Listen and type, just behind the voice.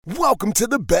Welcome to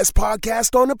the best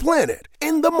podcast on the planet,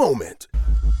 In the Moment.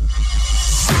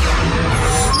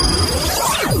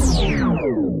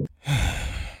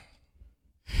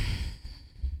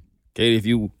 Katie, if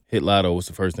you hit lotto, what's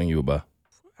the first thing you would buy?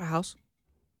 A house.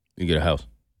 You get a house?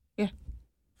 Yeah.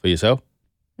 For yourself?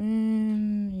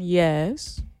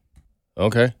 Yes.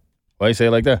 Okay. Why you say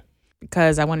it like that?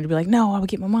 Because I wanted to be like, no, I would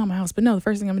get my mom a house. But no, the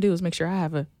first thing I'm going to do is make sure I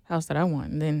have a house that I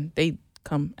want. And then they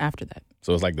come after that.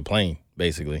 So it's like the plane,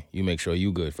 basically. You make sure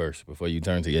you good first before you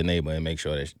turn to your neighbor and make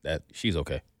sure that she's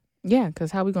okay. Yeah,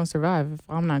 because how we going to survive if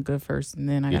I'm not good first and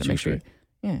then I got to make sure.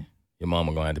 Yeah. Your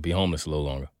mama going to have to be homeless a little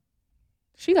longer.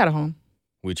 She got a home.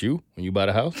 With you when you buy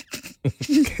the house?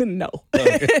 No.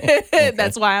 Okay.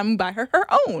 That's why I'm buy her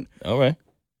own. All right.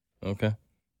 Okay.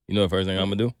 You know the first thing I'm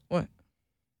going to do? What?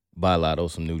 Buy Lotto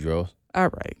some new drawers. All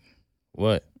right.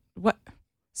 What? What?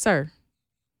 Sir,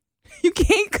 you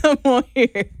can't come on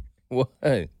here. What?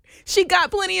 She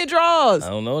got plenty of drawers. I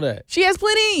don't know that. She has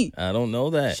plenty. I don't know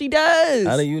that. She does.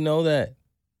 How do you know that?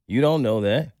 You don't know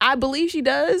that. I believe she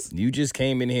does. You just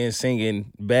came in here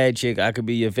singing Bad Chick, I Could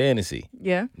Be Your Fantasy.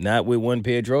 Yeah. Not with one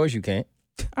pair of drawers, you can't.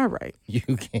 All right.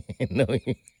 You can't. No.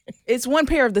 It's one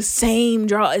pair of the same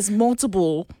draw. It's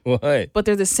multiple. What? But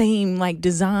they're the same, like,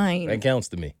 design. That counts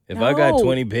to me. If No. I got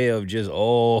 20 pair of just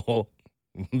all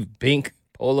pink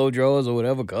polo drawers or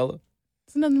whatever color.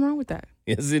 There's nothing wrong with that.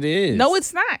 Yes, it is. No,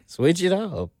 it's not. Switch it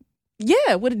up.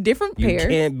 Yeah, with a different You pair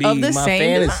can't be of the my same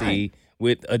fantasy design.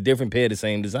 with a different pair of the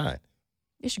same design.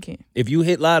 Yes, you can. If you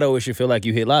hit lotto, it should feel like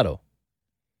you hit lotto.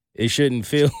 It shouldn't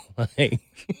feel like...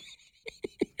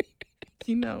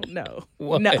 No.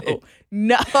 What?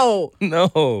 No.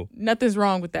 No. Nothing's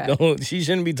wrong with that. Don't. She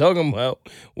shouldn't be talking about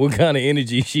what kind of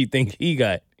energy she think he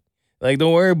got. Like,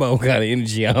 don't worry about what kind of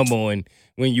energy I'm on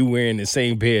when you wearing the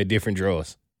same pair of different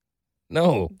drawers.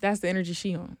 No. That's the energy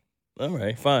she on. All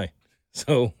right, fine.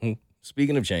 So,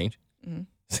 speaking of change,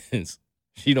 since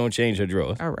she don't change her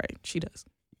drawers, All right, she does.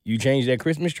 you changed that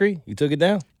Christmas tree? You took it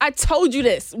down? I told you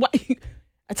this. What?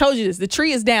 I told you this. The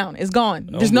tree is down. It's gone.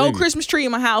 don't There's no believe you. Christmas tree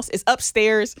in my house. It's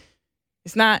upstairs.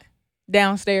 It's not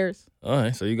downstairs. All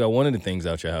right, so you got one of the things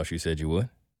out your house you said you would.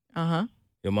 Uh-huh.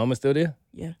 Your mama still there?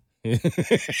 Yeah.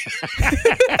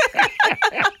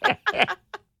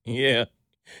 Yeah.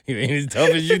 You ain't as tough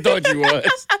as you thought you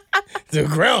was. The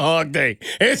Groundhog Day.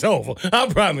 It's over. I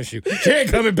promise you. She ain't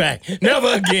coming back.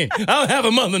 Never again. I don't have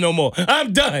a mother no more.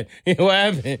 I'm done. What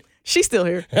happened? She's still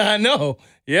here. I know.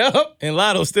 Yep. And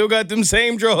Lotto still got them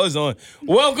same drawers on.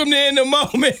 Welcome to In the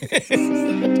Moment.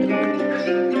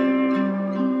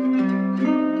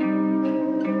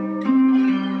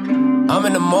 I'm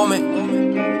in the moment.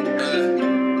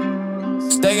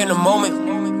 Stay in the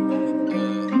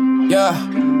moment. Yeah,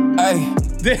 hey.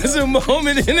 There's a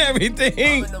moment in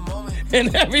everything.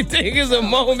 And everything is a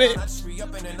moment.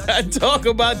 I talk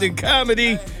about the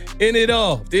comedy in it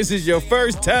all. This is your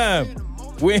first time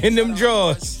wearing them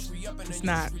drawers. It's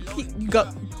not. Go.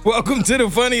 Welcome to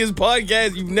the funniest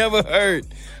podcast you've never heard.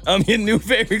 I'm your new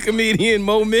favorite comedian,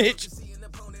 Mo Mitch.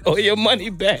 Or your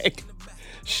money back.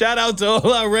 Shout out to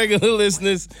all our regular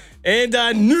listeners and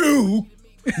our new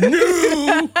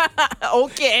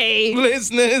Okay.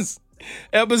 listeners.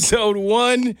 Episode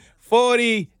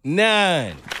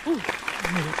 149.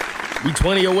 We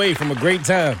 20 away from a great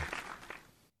time.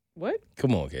 What?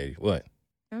 Come on, Katie. What?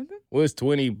 Something? What's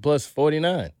 20 plus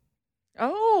 49?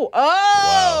 Oh.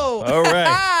 Wow. All right.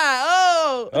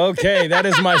 Oh. Okay, that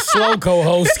is my slow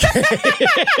co-host.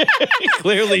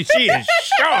 Clearly, she is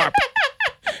sharp.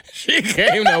 She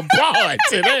came to bar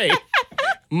today.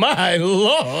 My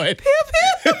Lord.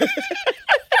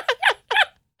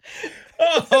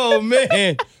 Oh, man.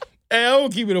 Hey, I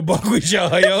don't keep it a buck with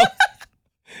y'all, yo.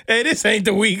 Hey, this ain't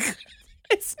the week.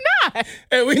 It's not.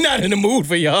 Hey, we not in the mood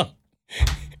for y'all.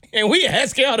 And we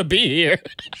ask y'all to be here.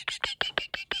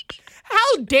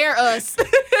 How dare us?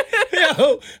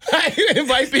 Yo, I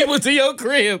invite people to your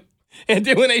crib. And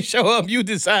then when they show up, you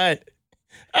decide,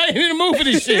 I ain't in the mood for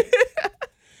this shit.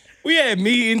 We had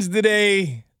meetings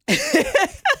today.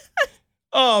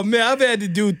 Oh, man, I've had to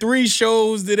do 3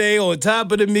 shows today on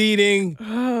top of the meeting.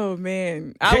 Oh,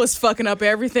 man. I was fucking up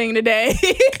everything today.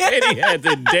 Katie had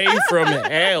the day from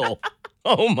hell.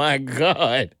 Oh, my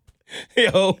God.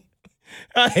 Yo,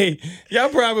 y'all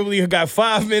probably got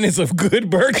 5 minutes of good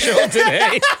Burke show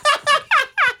today.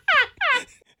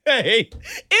 Hey.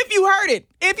 If you heard it.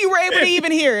 If you were able to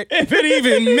even hear it. If it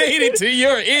even made it to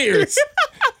your ears.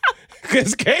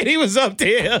 Because Katie was up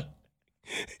there.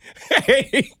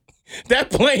 Hey, that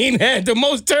plane had the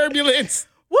most turbulence.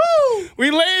 Woo! We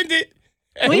landed.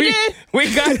 And We did?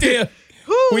 We got there.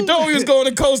 We thought we was going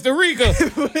to Costa Rica.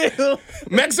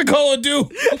 Mexico will do.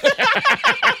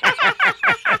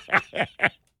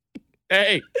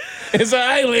 Hey, it's an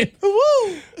island.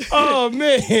 Woo! Oh,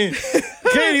 man.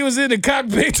 Katie was in the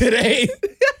cockpit today.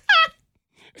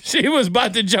 She was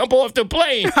about to jump off the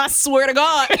plane. I swear to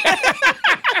God.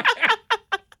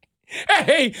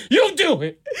 Hey, you do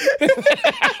it. I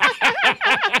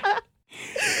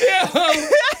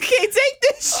can't take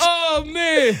this. Oh,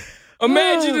 man.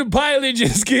 Imagine the pilot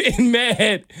just getting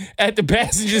mad at the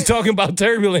passengers talking about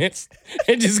turbulence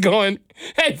and just going,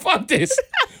 hey, fuck this.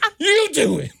 You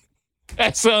do it.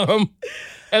 That's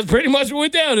pretty much what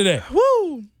went down today.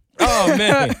 Woo! Oh,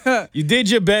 man. You did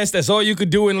your best. That's all you could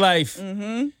do in life.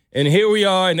 Mm-hmm. And here we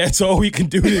are, and that's all we can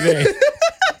do today.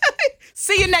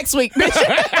 See you next week, bitch.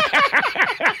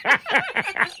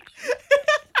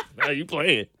 Now you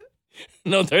playing.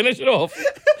 No, turn that shit off.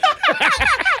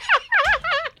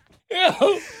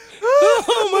 Yo.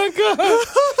 Oh, my God.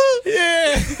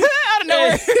 Yeah. Out of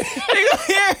nowhere.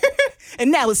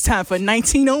 And now it's time for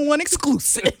 1901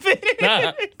 exclusive.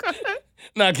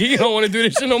 Nah, Key don't want to do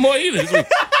this shit no more either.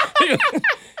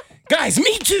 Guys,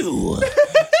 me too.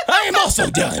 I am also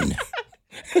done.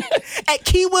 At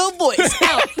Key Will Voice.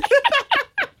 Out.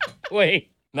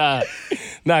 Wait. Nah,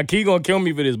 Key gonna kill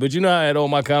me for this. But you know how at all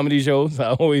my comedy shows,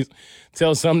 I always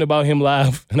tell something about him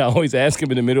live, and I always ask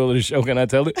him in the middle of the show, can I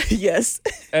tell it? Yes.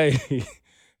 Hey,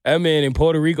 that man in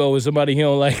Puerto Rico was somebody he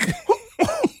don't like.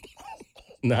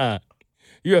 Nah.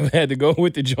 You ever had to go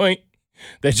with the joint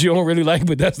that you don't really like,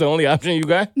 but that's the only option you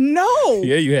got? No.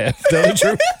 Yeah, you have. Tell the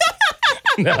truth.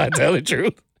 Nah, tell the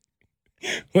truth.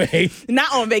 Wait.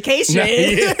 Not on vacation. Nah,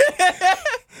 yeah.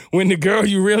 When the girl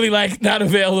you really like not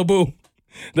available,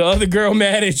 the other girl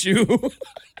mad at you,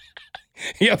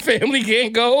 your family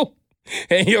can't go,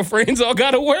 and your friends all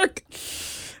gotta work.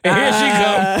 And here she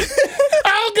comes.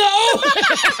 I'll go.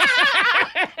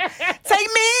 Take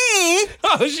me.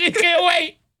 Oh, she can't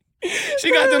wait.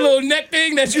 She got the little neck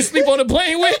thing that you sleep on the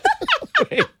plane with.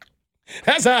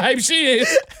 That's how hype she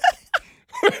is.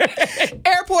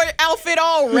 Airport outfit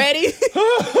already.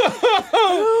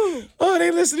 Oh,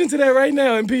 they listening to that right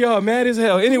now in PR, mad as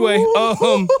hell. Anyway,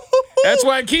 that's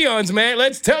why Keon's mad.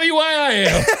 Let's tell you why I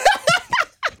am.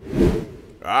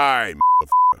 All right,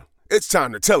 motherfucker. It's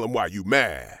time to tell him why you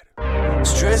mad.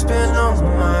 Stress been on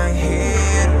my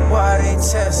head. Why they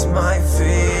test my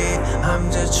feet?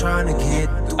 I'm just trying to get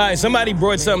through. All right, somebody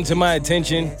brought something to my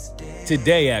attention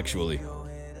today, actually.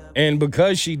 And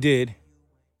because she did,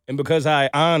 and because I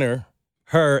honor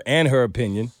her and her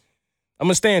opinion, I'm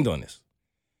going to stand on this.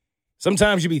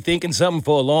 Sometimes you be thinking something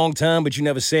for a long time, but you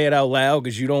never say it out loud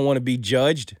because you don't want to be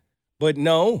judged. But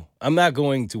no, I'm not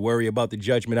going to worry about the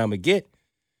judgment I'm going to get.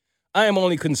 I am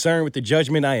only concerned with the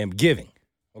judgment I am giving.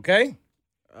 Okay?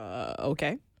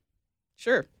 Okay.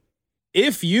 Sure.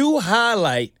 If you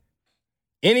highlight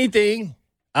anything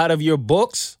out of your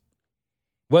books,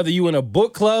 whether you in a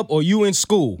book club or you in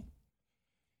school,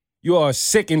 you are a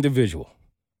sick individual.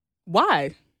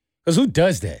 Why? Because who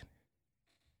does that?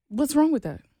 What's wrong with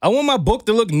that? I want my book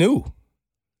to look new.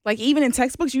 Like even in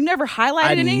textbooks, you never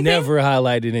highlighted anything? I never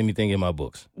highlighted anything in my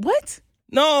books. What?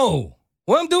 No.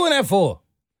 What I'm doing that for?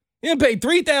 You done paid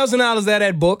 $3,000 out of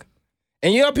that book,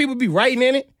 and you know people be writing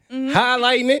in it,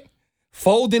 highlighting it,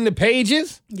 folding the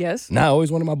pages. Yes. Nah, I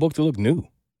always wanted my book to look new.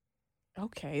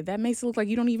 Okay, that makes it look like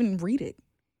you don't even read it.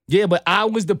 Yeah, but I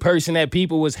was the person that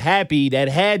people was happy that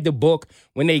had the book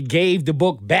when they gave the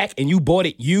book back and you bought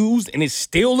it used and it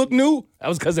still looked new. That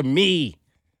was because of me.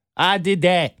 I did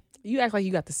that. You act like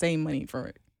you got the same money for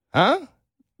it. Huh?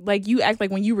 Like you act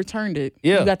like when you returned it,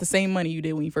 Yeah. you got the same money you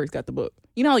did when you first got the book.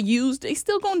 You know how used, they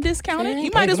still gonna discount Man, I it. ain't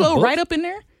You pay might for as them well books. write up in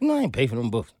there. No, I ain't pay for them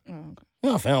books. Oh, okay. You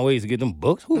know, I found ways to get them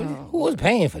books. Who was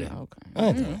paying for them? Okay. I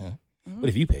ain't doing that. But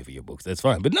if you pay for your books, that's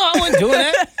fine. But no, I wasn't doing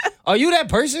that. Are you that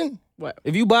person? What?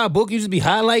 If you buy a book, you just be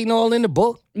highlighting all in the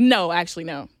book? No, actually,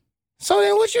 no. So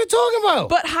then what you talking about?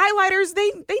 But highlighters,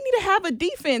 they need to have a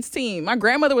defense team. My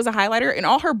grandmother was a highlighter, and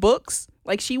all her books,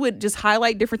 like she would just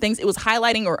highlight different things. It was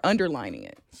highlighting or underlining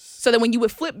it. So that when you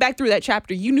would flip back through that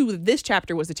chapter, you knew that this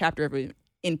chapter was the chapter of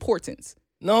importance.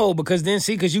 No, because then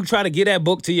because you try to get that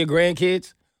book to your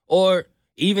grandkids or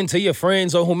even to your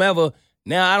friends or whomever,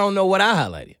 now I don't know what I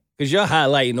highlighted because you're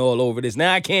highlighting all over this.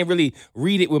 Now I can't really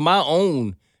read it with my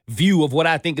own view of what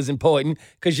I think is important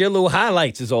because your little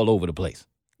highlights is all over the place.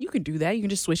 You can do that. You can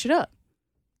just switch it up.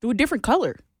 Do a different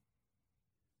color.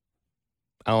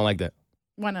 I don't like that.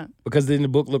 Why not? Because then the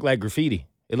book look like graffiti.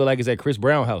 It look like it's at Chris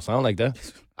Brown house. I don't like that.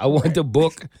 I want the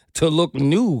book to look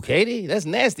new, Katie. That's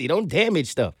nasty. Don't damage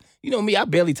stuff. You know me, I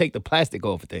barely take the plastic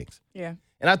off of things. Yeah.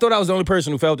 And I thought I was the only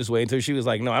person who felt this way until she was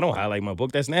like, no, I don't highlight my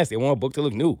book. That's nasty. I want a book to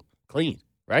look new, clean,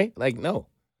 right? Like, no.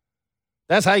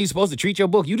 That's how you're supposed to treat your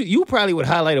book. You probably would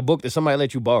highlight a book that somebody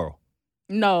let you borrow.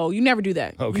 No, you never do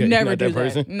that. Okay, you never not do that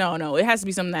person? No. It has to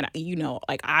be something that,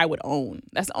 like I would own.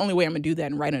 That's the only way I'm going to do that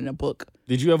and write it in a book.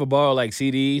 Did you ever borrow like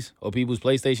CDs or people's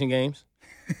PlayStation games?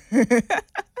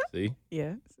 See?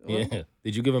 Yeah. Yeah.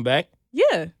 Did you give them back?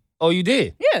 Yeah. Oh, you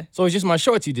did? Yeah. So it's just my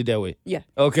shorts you did that with? Yeah.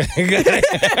 Okay.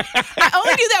 I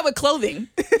only do that with clothing.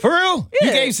 For real? Yeah.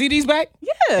 You gave CDs back?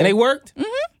 Yeah. And they worked?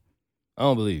 Mm-hmm. I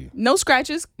don't believe you. No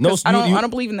scratches. No, I don't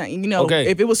believe in that. Okay.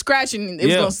 If it was scratching, it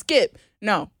was going to skip.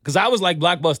 No. Because I was like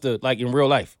Blockbuster, like in real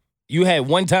life. You had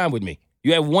one time with me.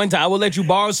 You had one time. I would let you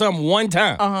borrow something one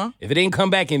time. Uh-huh. If it didn't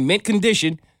come back in mint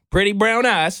condition, pretty brown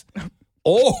eyes,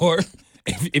 or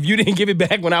if you didn't give it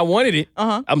back when I wanted it,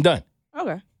 I'm done.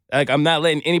 Okay. Like, I'm not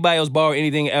letting anybody else borrow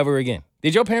anything ever again.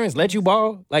 Did your parents let you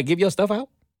borrow, like give your stuff out?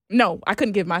 No, I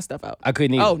couldn't give my stuff out. I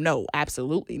couldn't either. Oh, no,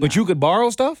 absolutely not. But you could borrow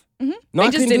stuff? Mm-hmm. No, they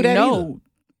I just couldn't didn't do that know. either.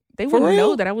 They For wouldn't real?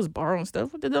 know that I was borrowing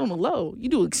stuff. What the hell low? You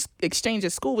do exchange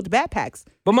at school with the backpacks.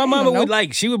 But my mama know.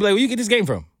 would she would be like, where you get this game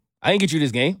from? I didn't get you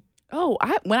this game. Oh,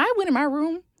 when I went in my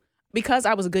room, because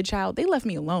I was a good child, they left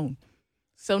me alone.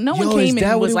 So no Yo, one came is in that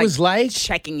and what was it was like?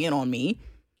 checking in on me.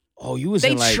 Oh, you was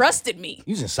They in like... trusted me.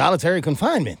 You was in solitary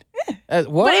confinement. Yeah.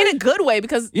 What? But in a good way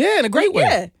because... Yeah, in a great way.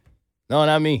 Yeah. No,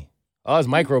 not me. I was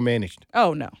micromanaged.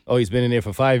 Oh, no. Oh, he's been in there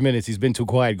for 5 minutes. He's been too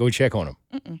quiet. Go check on him.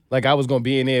 Like I was going to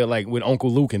be in there like with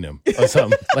Uncle Luke and them or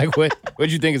something. Like what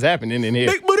you think is happening in here?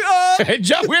 Big booty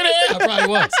Jump in there. I probably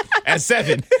was. At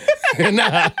 7.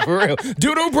 Nah, for real.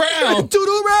 Doo-doo Brown.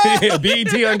 Doo-doo Brown. Yeah,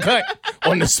 BET Uncut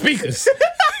on the speakers.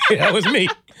 That was me.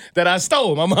 That I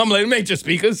stole. My mom let me make your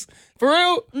speakers. For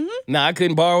real? Nah, I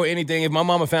couldn't borrow anything. If my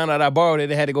mama found out I borrowed it,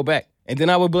 they had to go back. And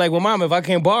then I would be like, well, Mom, if I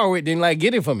can't borrow it, then like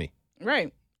get it for me.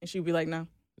 Right. And she'd be like, no.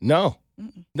 No.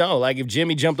 No, like if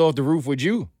Jimmy jumped off the roof with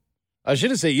you, I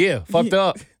should have said, yeah, fucked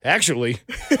up. Actually.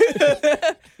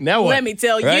 Now what? Let me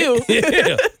tell Right? you.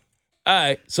 Yeah. All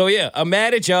right. So, yeah, I'm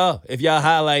mad at y'all if y'all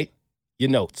highlight your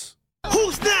notes.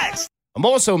 Who's next? I'm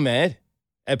also mad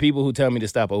at people who tell me to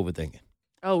stop overthinking.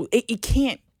 Oh, it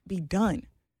can't be done.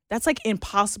 That's like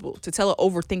impossible to tell an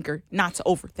overthinker not to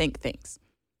overthink things.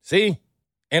 See?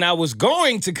 And I was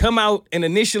going to come out and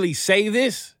initially say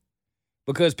this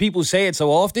because people say it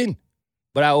so often,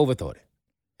 but I overthought it.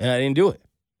 And I didn't do it.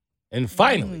 And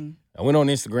finally, I went on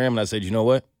Instagram and I said, you know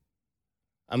what?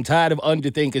 I'm tired of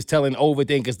underthinkers telling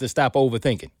overthinkers to stop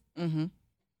overthinking. Mm-hmm.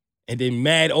 And then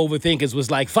mad overthinkers was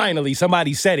like, finally,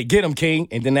 somebody said it. Get them, King.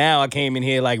 And then now I came in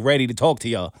here like ready to talk to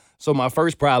y'all. So my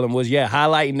first problem was,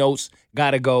 highlighting notes,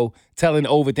 gotta go. Telling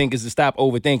overthinkers to stop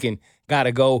overthinking,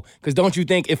 gotta go. Because don't you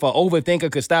think if an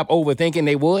overthinker could stop overthinking,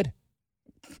 they would?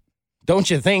 Don't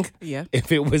you think? Yeah.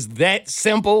 If it was that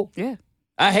simple? Yeah.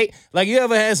 I hate, like you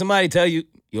ever had somebody tell you,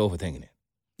 you're overthinking it.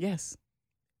 Yes.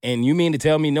 And you mean to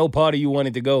tell me no part of you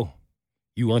wanted to go,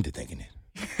 you underthinking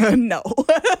it. No.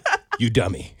 You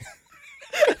dummy.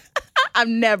 I've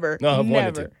never. No, I've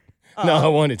wanted to. No, I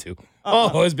wanted to.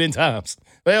 Oh, it's been times.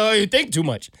 Well, you think too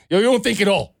much. You don't think at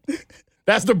all.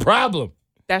 That's the problem.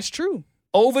 That's true.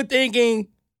 Overthinking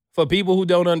for people who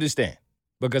don't understand,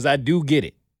 because I do get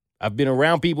it. I've been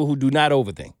around people who do not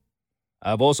overthink.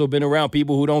 I've also been around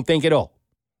people who don't think at all.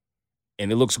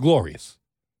 And it looks glorious.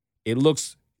 It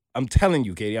looks, I'm telling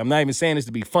you, Katie, I'm not even saying this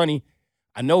to be funny.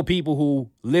 I know people who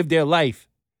live their life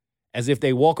as if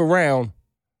they walk around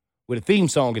with a theme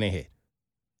song in their head.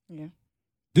 Yeah.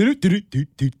 There's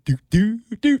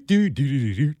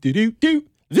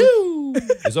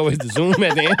always the zoom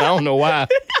at the end. I don't know why.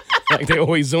 Like they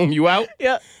always zoom you out.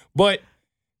 Yeah. But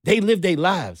they live their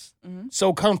lives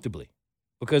so comfortably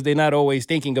because they're not always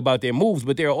thinking about their moves.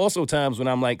 But there are also times when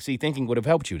I'm like, see, thinking would have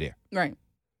helped you there. Right.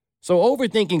 So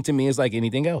overthinking to me is like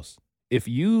anything else. If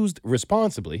used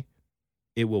responsibly,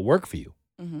 it will work for you.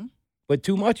 Mm-hmm. But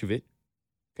too much of it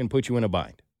can put you in a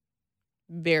bind.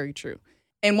 Very true.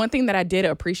 And one thing that I did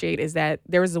appreciate is that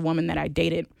there was a woman that I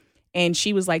dated, and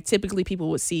she was like, typically people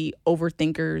would see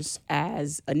overthinkers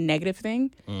as a negative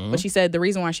thing. But she said the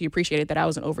reason why she appreciated that I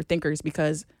was an overthinker is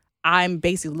because I'm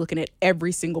basically looking at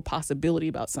every single possibility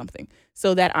about something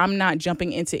so that I'm not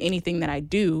jumping into anything that I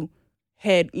do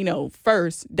dive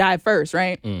first,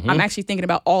 right? I'm actually thinking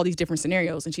about all these different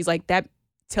scenarios. And she's like, that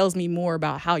tells me more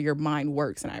about how your mind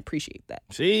works, and I appreciate that.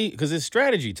 See, because there's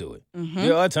strategy to it.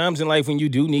 There are times in life when you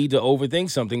do need to overthink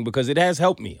something because it has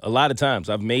helped me. A lot of times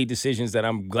I've made decisions that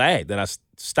I'm glad that I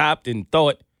stopped and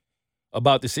thought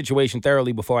about the situation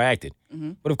thoroughly before I acted.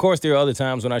 But of course, there are other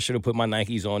times when I should have put my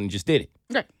Nikes on and just did it.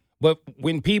 Right. But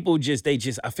when people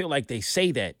I feel like they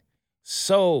say that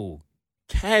so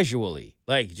casually.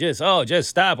 Like, just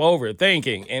stop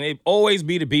overthinking. And it always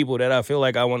be the people that I feel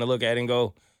like I want to look at and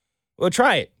go, well,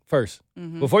 try it first.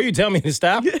 Before you tell me to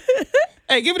stop,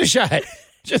 hey, give it a shot.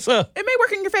 Just It may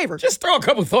work in your favor. just throw a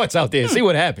couple thoughts out there and see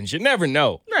what happens. You never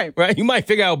know. Right. You might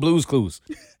figure out Blue's Clues.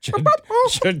 Your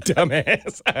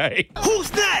dumbass. All right.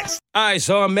 Who's next? All right,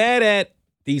 so I'm mad at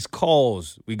these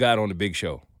calls we got on the big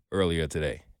show earlier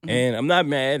today. And I'm not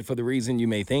mad for the reason you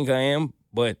may think I am,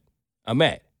 but I'm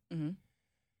mad. And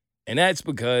that's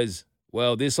because,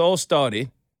 well, this all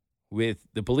started with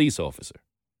the police officer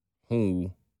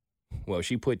who, well,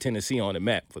 she put Tennessee on the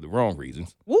map for the wrong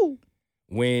reasons. Woo.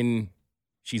 When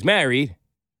she's married,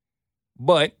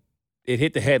 but it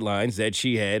hit the headlines that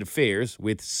she had affairs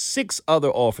with 6 other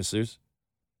officers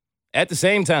at the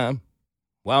same time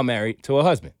while married to her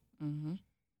husband. And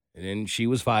then she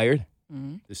was fired.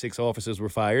 The 6 officers were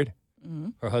fired.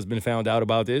 Her husband found out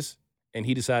about this, and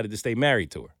he decided to stay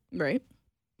married to her. Right.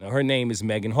 Now, her name is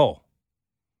Megan Hall.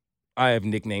 I have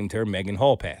nicknamed her Megan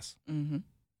Hall Pass.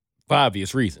 For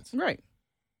obvious reasons. Right.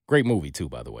 Great movie, too,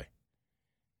 by the way.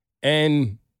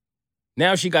 And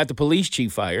now she got the police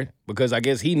chief fired because I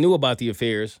guess he knew about the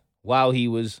affairs while he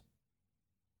was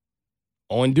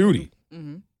on duty.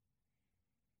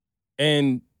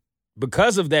 And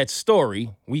because of that story,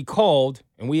 we called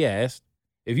and we asked,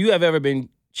 if you have ever been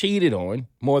cheated on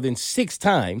more than 6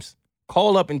 times,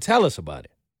 call up and tell us about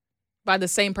it. By the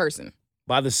same person.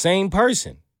 By the same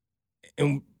person.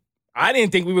 And I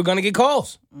didn't think we were going to get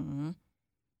calls.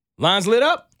 Lines lit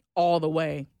up. All the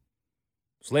way.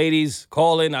 This ladies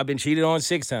calling, I've been cheated on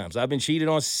 6 times. I've been cheated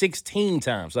on 16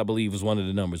 times, I believe was one of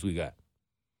the numbers we got.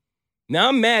 Now,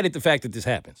 I'm mad at the fact that this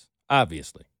happens,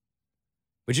 obviously.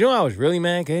 But you know I was really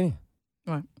mad, Katie?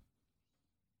 What?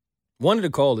 One of the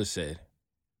callers said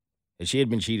that she had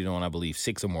been cheated on, I believe,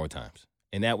 6 or more times.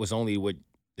 And that was only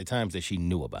the times that she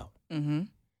knew about. And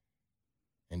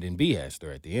then B asked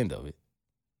her at the end of it,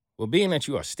 well, being that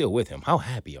you are still with him, how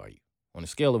happy are you? On a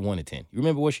scale of 1 to 10. You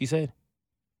remember what she said?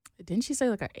 Didn't she say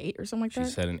like an 8 or something like that?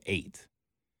 She said an 8.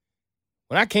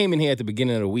 When I came in here at the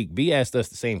beginning of the week, B asked us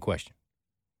the same question.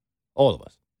 All of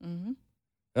us. And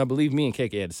I believe me and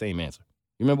KK had the same answer.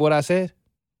 You remember what I said?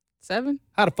 7?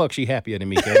 How the fuck she happier than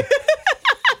me, Katie?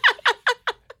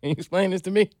 Can you explain this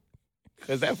to me?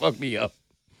 Because that fucked me up.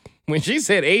 When she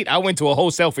said 8, I went to a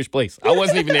whole selfish place. I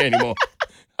wasn't even there anymore.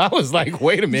 I was like,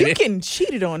 wait a minute. You getting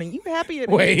cheated on and you happier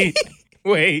than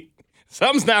Wait.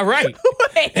 Something's not right.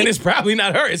 And it's probably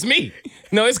not her. It's me.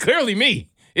 No, it's clearly me.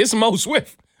 It's Mo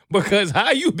Swift. Because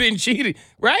how you been cheated,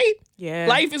 right? Yeah.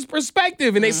 Life is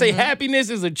perspective. And they say happiness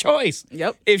is a choice.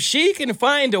 Yep. If she can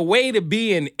find a way to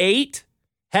be an 8,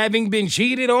 having been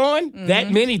cheated on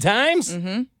that many times,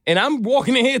 and I'm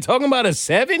walking in here talking about a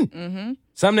 7,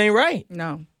 something ain't right.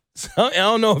 No. I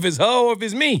don't know if it's her or if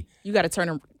it's me. You got to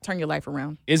turn your life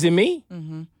around. Is it me?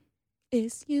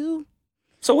 It's you.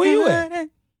 So where you at?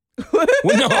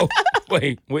 Well, no.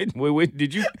 Wait,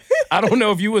 did you? I don't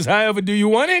know if you was However Do You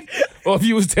Want It or if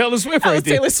you was Taylor Swift I right was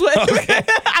there. Taylor Swift. Okay.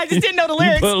 I just didn't know the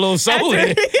lyrics. You put a little soul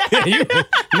in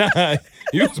it.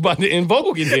 You was about to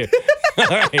invoke in here. All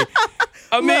right.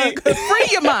 I mean, Look, free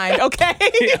your mind, okay?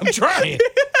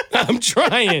 I'm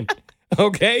trying.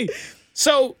 Okay.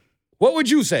 So, what would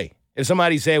you say if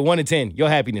somebody said 1 to 10, your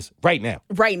happiness right now?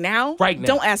 Right now? Right now.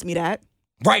 Don't ask me that.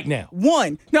 Right now.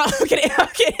 1. No, I'm kidding.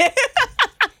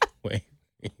 Wait.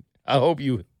 I hope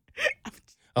you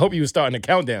were starting the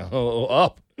countdown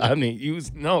up. I mean,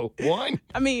 1.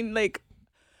 I mean, like,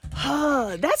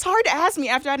 that's hard to ask me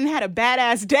after I didn't had a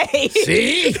badass day.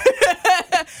 See?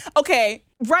 Okay,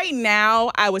 right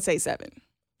now, I would say 7.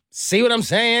 See what I'm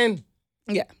saying?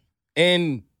 Yeah.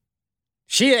 And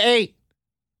she an 8.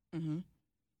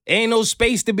 Ain't no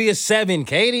space to be a 7,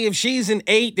 Katie. If she's an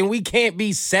 8, then we can't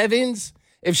be 7s.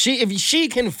 If she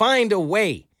can find a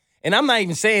way, and I'm not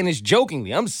even saying this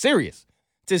jokingly, I'm serious,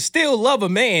 to still love a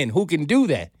man who can do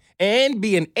that and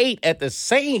be an 8 at the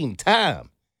same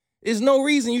time, there's no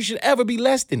reason you should ever be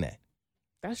less than that.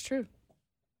 That's true.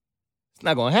 It's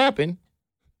not going to happen.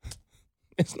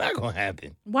 It's not going to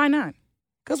happen. Why not?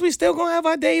 Because we still going to have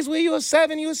our days where you're a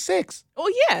 7, you're a 6.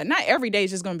 Oh, yeah. Not every day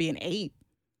is just going to be an 8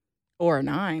 or a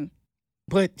 9.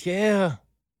 But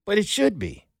it should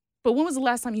be. But when was the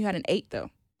last time you had an 8, though?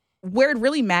 Where it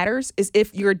really matters is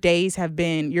if your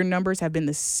numbers have been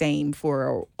the same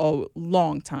for a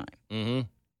long time.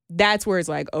 That's where it's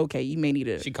like, okay, you may need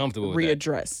to She comfortable with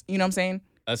readdress. You know what I'm saying?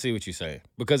 I see what you're saying.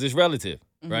 Because it's relative,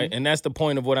 right? And that's the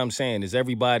point of what I'm saying is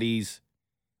everybody's,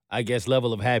 I guess,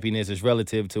 level of happiness is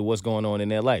relative to what's going on in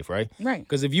their life, right? Right.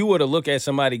 Because if you were to look at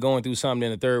somebody going through something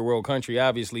in a third world country,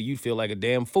 obviously you'd feel like a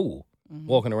damn fool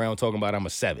walking around talking about I'm a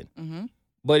 7.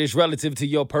 but it's relative to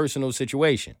your personal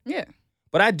situation. Yeah.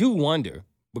 But I do wonder,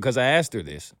 because I asked her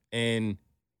this, and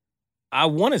I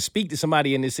want to speak to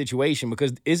somebody in this situation,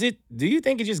 because do you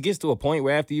think it just gets to a point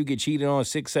where after you get cheated on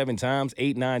 6, 7 times,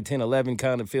 8, 9, 10, 11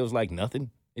 kind of feels like nothing?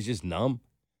 It's just numb?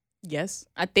 Yes.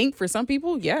 I think for some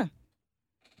people, yeah.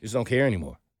 Just don't care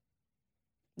anymore.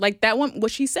 Like that one,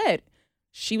 what she said,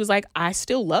 she was like, I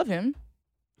still love him.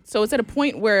 So it's at a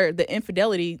point where the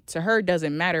infidelity to her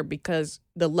doesn't matter because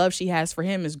the love she has for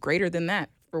him is greater than that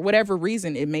for whatever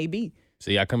reason it may be.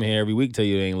 See, I come in here every week tell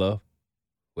you it ain't love.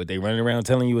 What they running around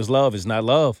telling you is love is not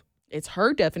love. It's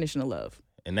her definition of love.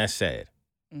 And that's sad.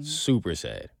 Super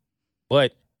sad.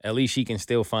 But at least she can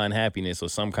still find happiness or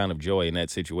some kind of joy in that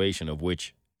situation, of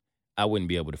which I wouldn't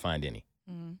be able to find any.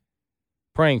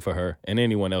 Praying for her and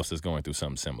anyone else that's going through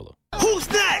something similar. Who's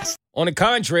next? On the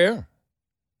contrary,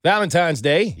 Valentine's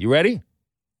Day, you ready?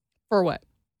 For what?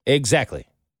 Exactly.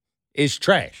 It's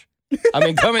trash. I've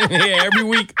been coming in here every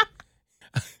week.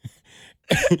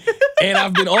 And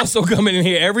I've been also coming in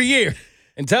here every year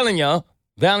and telling y'all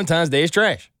Valentine's Day is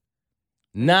trash.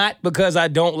 Not because I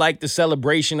don't like the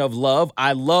celebration of love.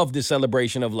 I love the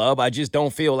celebration of love. I just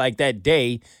don't feel like that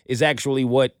day is actually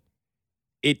what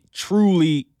it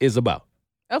truly is about.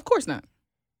 Of course not.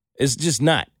 It's just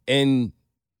not. And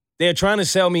they're trying to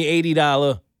sell me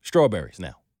 $80 strawberries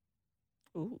now.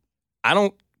 Ooh. I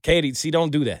don't, Katie, see,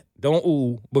 don't do that. Don't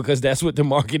ooh, because that's what the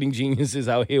marketing geniuses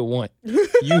out here want.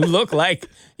 You look like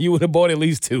you would have bought at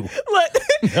least 2. Look,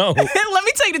 No. let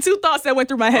me tell you the 2 thoughts that went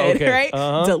through my head, Okay, right?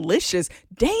 uh-huh. Delicious.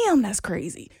 Damn, that's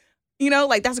crazy. You know,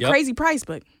 like that's a Yep. crazy price,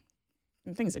 but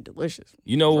things are delicious.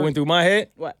 You know what went through my head?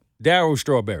 What? Daryl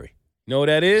Strawberry. You know what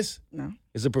that is? No.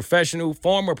 Is a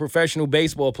former professional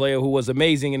baseball player who was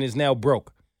amazing and is now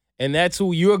broke. And that's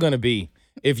who you're going to be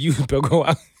if you go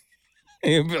out.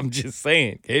 I'm just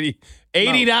saying, Katie.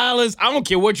 $80, I don't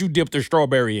care what you dip the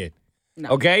strawberry in.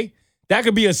 No. Okay? That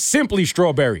could be a Simply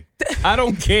strawberry. I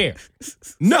don't care.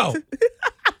 No.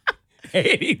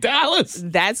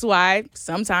 $80? That's why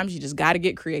sometimes you just got to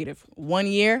get creative. One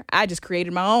year, I just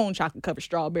created my own chocolate covered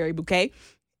strawberry bouquet.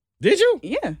 Did you?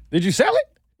 Yeah. Did you sell it?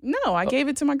 No, I gave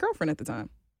it to my girlfriend at the time.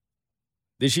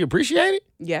 Did she appreciate it?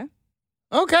 Yeah.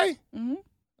 Okay. hmm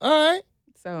All right.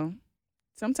 So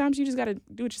sometimes you just got to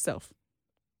do it yourself.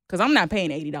 Because I'm not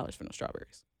paying $80 for no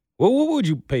strawberries. Well, what would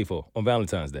you pay for on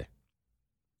Valentine's Day?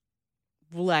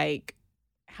 Like,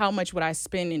 how much would I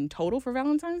spend in total for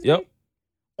Valentine's Day? Yep.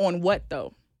 On what,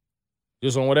 though?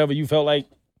 Just on whatever you felt like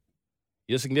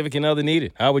your significant other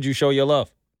needed. How would you show your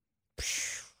love?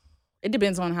 It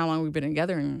depends on how long we've been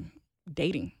together and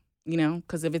dating, you know?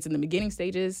 Because if it's in the beginning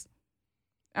stages,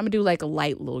 I'm going to do like a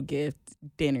light little gift,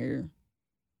 dinner,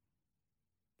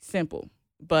 simple.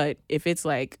 But if it's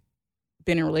like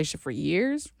been in a relationship for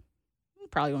years, I'm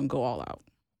probably going to go all out.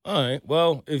 All right.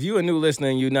 Well, if you're a new listener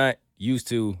and you're not used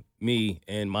to me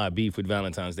and my beef with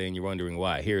Valentine's Day and you're wondering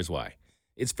why, here's why.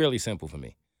 It's fairly simple for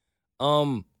me.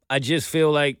 I just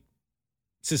feel like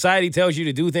society tells you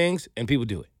to do things and people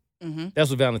do it. Mm-hmm. That's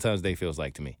what Valentine's Day feels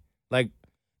like to me. Like,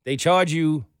 they charge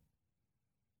you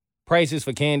prices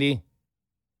for candy,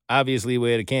 obviously,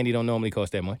 where the candy don't normally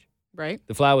cost that much. Right?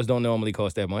 The flowers don't normally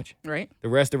cost that much. Right? The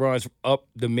restaurants up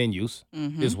the menus.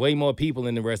 Mm-hmm. There's way more people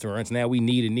in the restaurants. Now we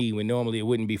need a need when normally it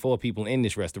wouldn't be 4 people in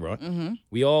this restaurant. Mm-hmm.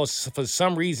 We all, for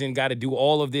some reason, got to do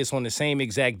all of this on the same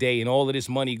exact day, and all of this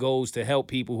money goes to help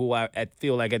people who I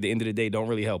feel like at the end of the day don't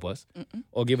really help us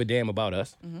or give a damn about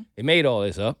us. Mm-hmm. They made all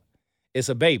this up. It's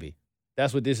a baby.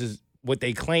 That's what this is, what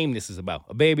they claim this is about.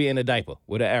 A baby in a diaper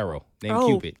with an arrow named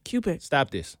Cupid. Cupid.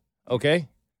 Stop this, okay?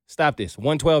 Stop this.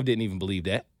 112 didn't even believe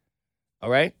that, all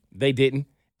right? They didn't.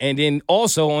 And then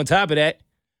also on top of that,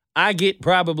 I get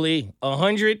probably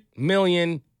 100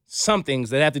 million somethings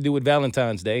that have to do with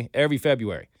Valentine's Day every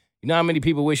February. You know how many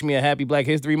people wish me a happy Black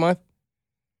History Month?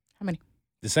 How many?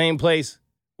 The same place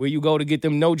where you go to get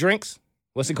them no drinks.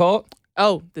 What's it called?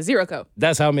 Oh, the Zero Co.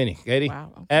 That's how many, Katie.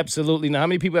 Wow. Okay. Absolutely. Now, how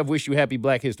many people have wished you happy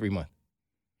Black History Month?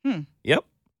 Yep.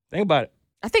 Think about it.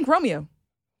 I think Romeo.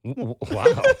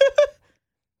 Wow.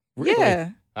 Really? Yeah.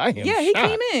 I am Yeah, he shocked.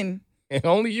 came in. And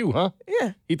only you, huh?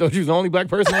 Yeah. He thought you was the only Black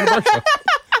person on the birth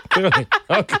show. Really?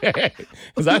 Okay.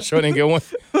 Because I sure didn't get one.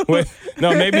 Wait,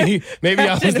 no, maybe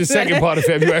I was the second part of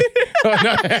February.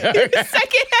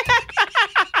 Second.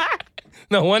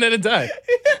 No, one at a time.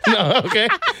 No, okay.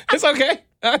 It's okay.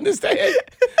 I understand.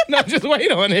 No, just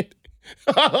wait on it.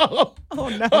 Oh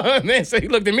no. Man, so he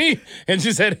looked at me and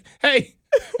just said, hey.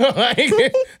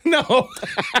 No.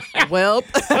 Well.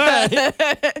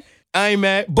 I ain't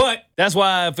mad. But that's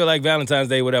why I feel like Valentine's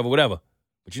Day, whatever.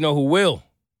 But you know who will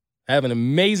have an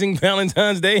amazing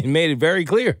Valentine's Day and made it very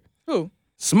clear? Who?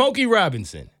 Smokey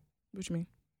Robinson. What you mean?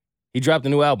 He dropped a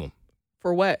new album.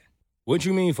 For what? What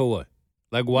you mean for what?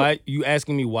 Like, why? You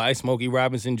asking me why Smokey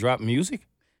Robinson dropped music?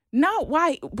 No,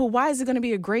 why? But why is it going to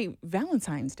be a great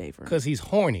Valentine's Day for him? Because he's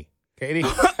horny, Katie.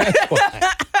 That's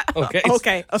why. Okay.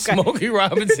 Okay. Smokey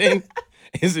Robinson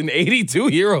is an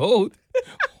 82-year-old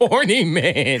horny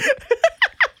man.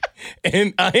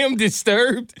 And I am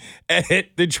disturbed at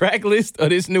the track list of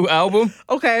this new album.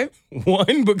 Okay.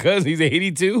 1, because he's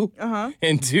 82. Uh-huh.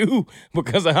 And 2,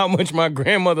 because of how much my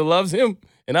grandmother loves him.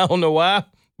 And I don't know why,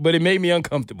 but it made me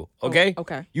uncomfortable. Okay?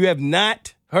 Okay. You have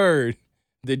not heard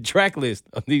the track list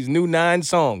of these new 9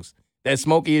 songs that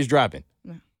Smokey is dropping.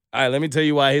 No. All right, let me tell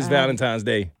you why his Valentine's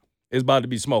Day is about to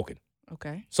be smoking.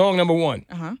 Okay. Song number 1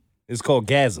 Uh-huh. is called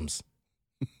Gasms.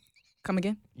 Come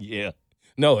again? Yeah.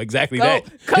 No, exactly Go.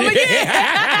 that. Come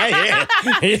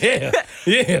again.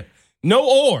 Yeah. No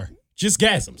or, just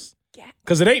gasms.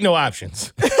 Because it ain't no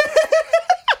options.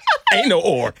 Ain't no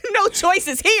or. No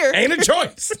choices here. Ain't a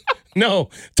choice. No.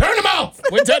 Turn them off.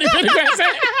 When Teddy Pendergrass said,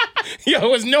 yo,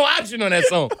 there's no option on that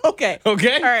song. Okay.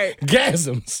 Okay? All right.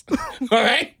 Gasms. All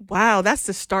right? Wow, that's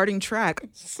the starting track.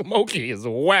 Smokey is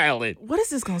wildin'. What is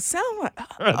this going to sound like?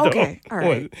 Okay. All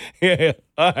right. Yeah.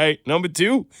 All right. Number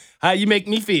 2, How You Make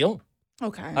Me Feel.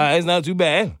 Okay. All right, it's not too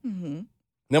bad. Mm-hmm.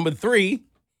 Number 3,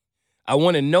 I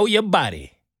Want to Know Your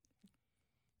Body.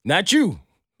 Not you.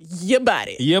 Your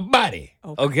body. Your body.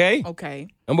 Okay? Okay.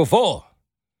 Number 4,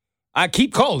 I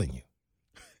Keep Calling You.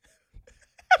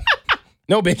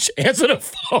 No, bitch, answer the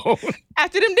phone.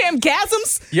 After them damn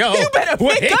gasms, Yo, you better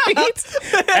pick up.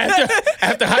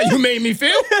 after how you made me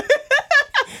feel.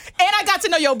 And I got to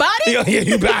know your body. Yeah,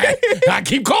 you body. I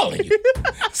keep calling you.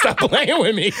 Stop playing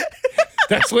with me.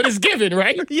 That's what it's giving,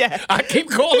 right? Yeah. I keep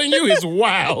calling you is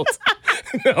wild.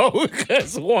 No,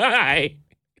 because why?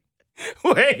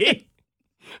 Wait.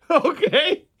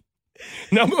 Okay.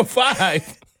 Number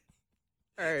 5.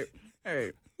 All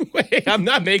right. Wait, I'm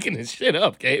not making this shit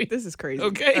up, Katie. This is crazy.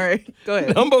 Okay. All right. Go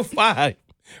ahead. Number 5.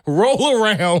 Roll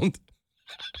Around.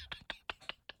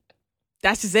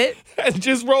 That's just it?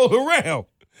 Just roll around.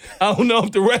 I don't know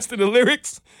if the rest of the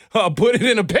lyrics put it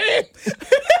in a pan.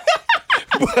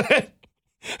 But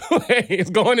it's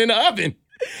going in the oven.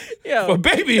 Yo. For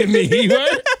baby and me, you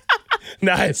heard?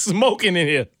 Nah, it's smoking in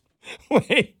here.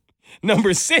 Wait.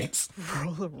 Number 6.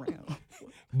 Roll around.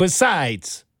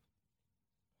 Besides.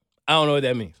 I don't know what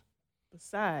that means.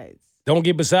 Besides. Don't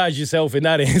get beside yourself and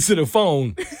not answer the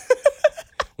phone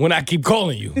when I keep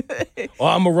calling you. Or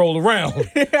I'm going to roll around. All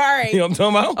right. You know what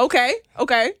I'm talking about?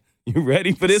 Okay. You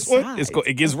ready for this one? Besides.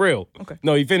 It gets real. Okay.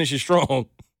 No, he finishes strong.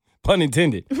 Pun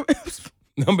intended.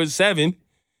 Number 7,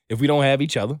 if we don't have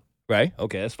each other. Right?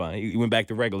 Okay, that's fine. He went back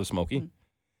to regular Smokey.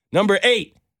 Number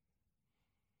 8,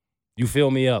 You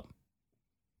Fill Me Up.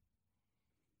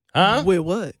 Huh? With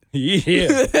what?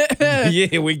 Yeah.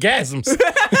 Yeah, with gasms.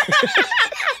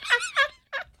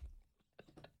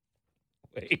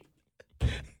 Wait.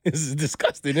 This is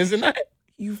disgusting, isn't it?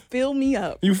 You fill me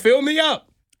up. You fill me up.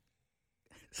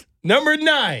 Number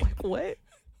 9, What?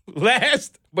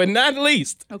 last but not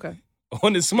least, Okay.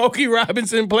 on the Smokey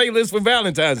Robinson playlist for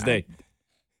Valentine's Day.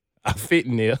 I fit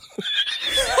in there.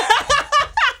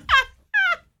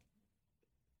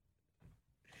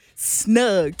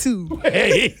 Snug, too.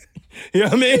 Hey, you know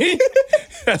what I mean?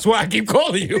 That's why I keep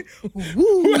calling you.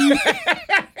 Woo.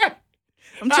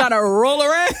 I'm trying to roll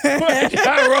around.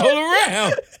 I roll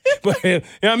around. But, you know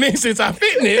what I mean? Since I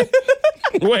fit in there.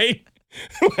 Wait.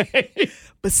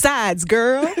 Besides,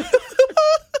 girl.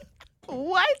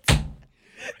 What?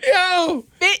 Yo,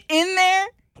 Fit in there?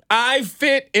 I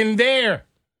fit in there.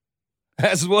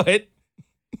 That's what.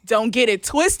 Don't get it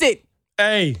twisted.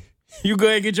 Hey, you go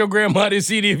ahead and get your grandma this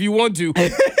CD if you want to.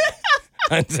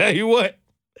 I tell you what.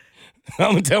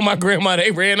 I'm going to tell my grandma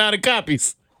they ran out of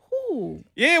copies. Ooh.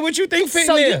 Yeah, what you think fit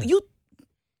So in there? you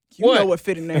What? know what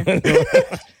fit in there.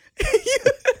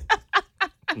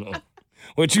 No.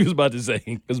 What you was about to say,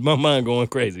 because my mind going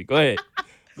crazy. Go ahead.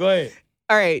 Go ahead.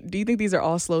 All right. Do you think these are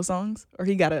all slow songs? Or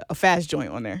he got a fast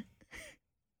joint on there?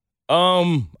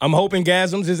 I'm hoping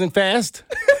Gasms isn't fast.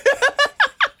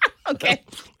 Okay.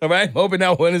 All right. Hoping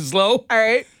that one is slow. All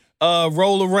right.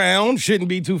 Roll Around shouldn't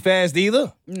be too fast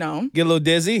either. No. Get a little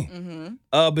dizzy.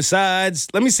 Besides,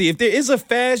 let me see. If there is a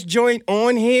fast joint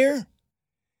on here,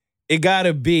 it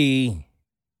gotta be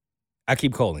I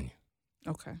Keep Calling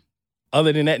You. Okay.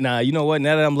 Other than that, nah, you know what?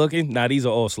 Now that I'm looking, these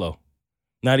are all slow.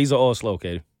 These are all slow,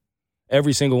 Katie.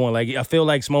 Every single one. Like, I feel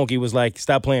like Smokey was like,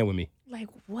 stop playing with me. Like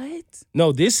what?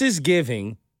 No, this is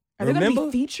giving. Are there remember?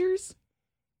 gonna be features?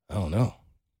 I don't know.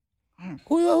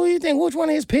 Who do you think? Which one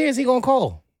of his peers he gonna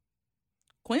call?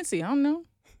 Quincy, I don't know.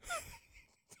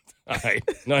 All right.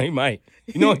 No, he might.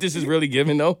 You know what this is really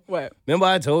giving, though? What? Remember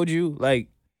I told you, like,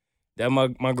 that my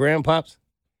grandpops,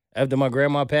 after my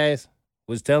grandma passed,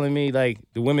 was telling me, like,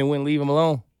 the women wouldn't leave him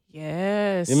alone?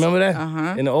 Yes. You remember that?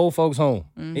 Uh-huh. In the old folks' home.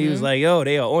 He was like,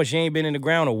 yo, she ain't been in the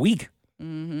ground a week.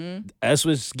 That's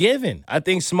what's given. I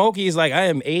think Smokey is like, I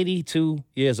am 82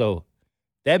 years old.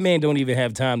 That man don't even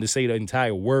have time to say the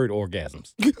entire word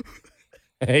orgasms.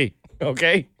 Hey,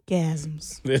 okay?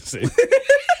 Gasms. Listen.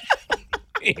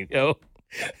 Yo.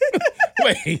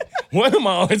 Wait, one of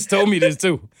my aunts told me this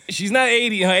too. She's not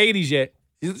 80 in her 80s yet.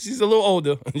 She's a little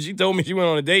older. She told me she went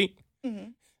on a date.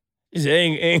 She said,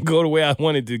 ain't go the way I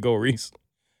wanted to go, Reese.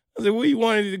 I said, where you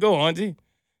wanted it to go, auntie?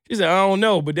 She said, I don't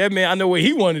know, but that man, I know where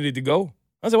he wanted it to go.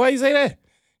 I said, why you say that?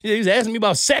 She said, he was asking me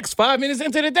about sex 5 minutes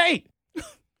into the date.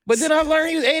 But then I learned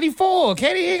he was 84.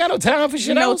 Katie, he ain't got no time for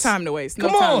shit else. No time to waste.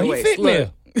 Come on, he fit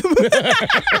me.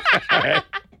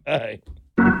 All right.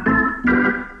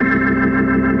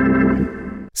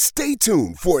 Stay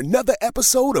tuned for another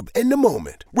episode of In the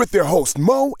Moment with their host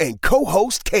Mo and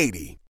co-host Katie.